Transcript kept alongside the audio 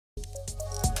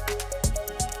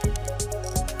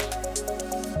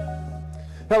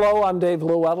Hello, I'm Dave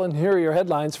Llewellyn. Here are your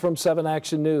headlines from 7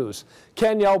 Action News.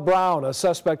 Kenyell Brown, a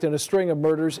suspect in a string of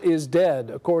murders, is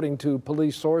dead, according to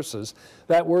police sources.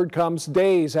 That word comes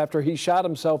days after he shot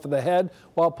himself in the head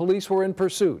while police were in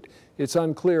pursuit. It's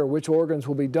unclear which organs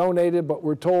will be donated, but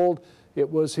we're told it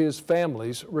was his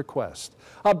family's request.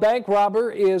 A bank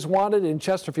robber is wanted in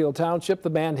Chesterfield Township. The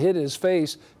man hid his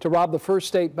face to rob the First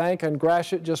State Bank on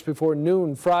Gratiot just before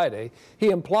noon Friday.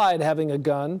 He implied having a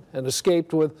gun and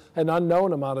escaped with an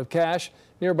unknown amount of cash.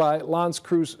 Nearby L'Anse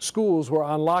Creuse schools were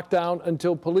on lockdown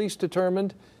until police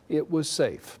determined it was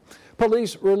safe.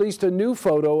 Police released a new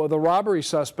photo of the robbery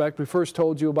suspect we first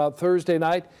told you about Thursday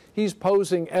night. He's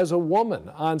posing as a woman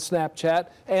on Snapchat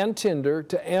and Tinder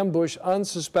to ambush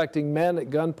unsuspecting men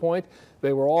at gunpoint.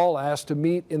 They were all asked to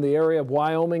meet in the area of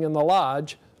Wyoming and the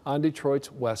Lodge on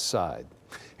Detroit's west side.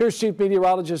 Here's Chief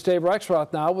Meteorologist Dave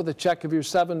Rexroth now with a check of your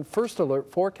 7 First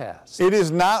Alert forecasts. It is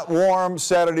not warm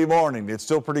Saturday morning. It's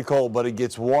still pretty cold, but it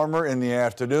gets warmer in the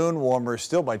afternoon, warmer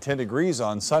still by 10 degrees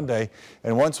on Sunday.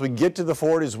 And once we get to the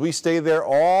 40s, we stay there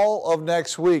all of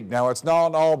next week. Now, it's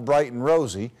not all bright and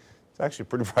rosy. It's actually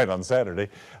pretty bright on Saturday,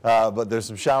 but there's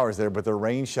some showers there, but they're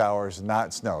rain showers,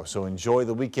 not snow. So enjoy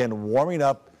the weekend warming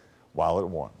up while it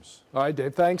warms. All right,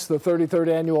 Dave, thanks. The 33rd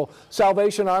Annual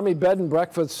Salvation Army Bed and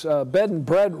Bread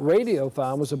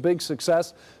Radiothon was a big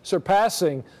success,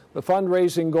 surpassing the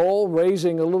fundraising goal,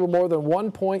 raising a little more than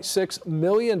 $1.6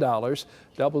 million.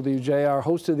 WJR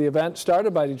hosted the event,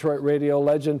 started by Detroit radio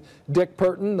legend Dick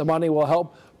Purton. The money will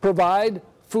help provide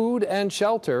food and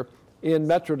shelter in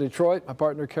Metro Detroit. My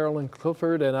partner Carolyn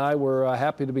Clifford and I were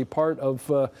happy to be part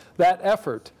of that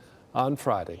effort on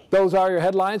Friday. Those are your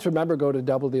headlines. Remember, go to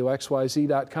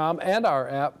WXYZ.com and our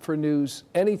app for news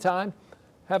anytime.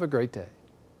 Have a great day.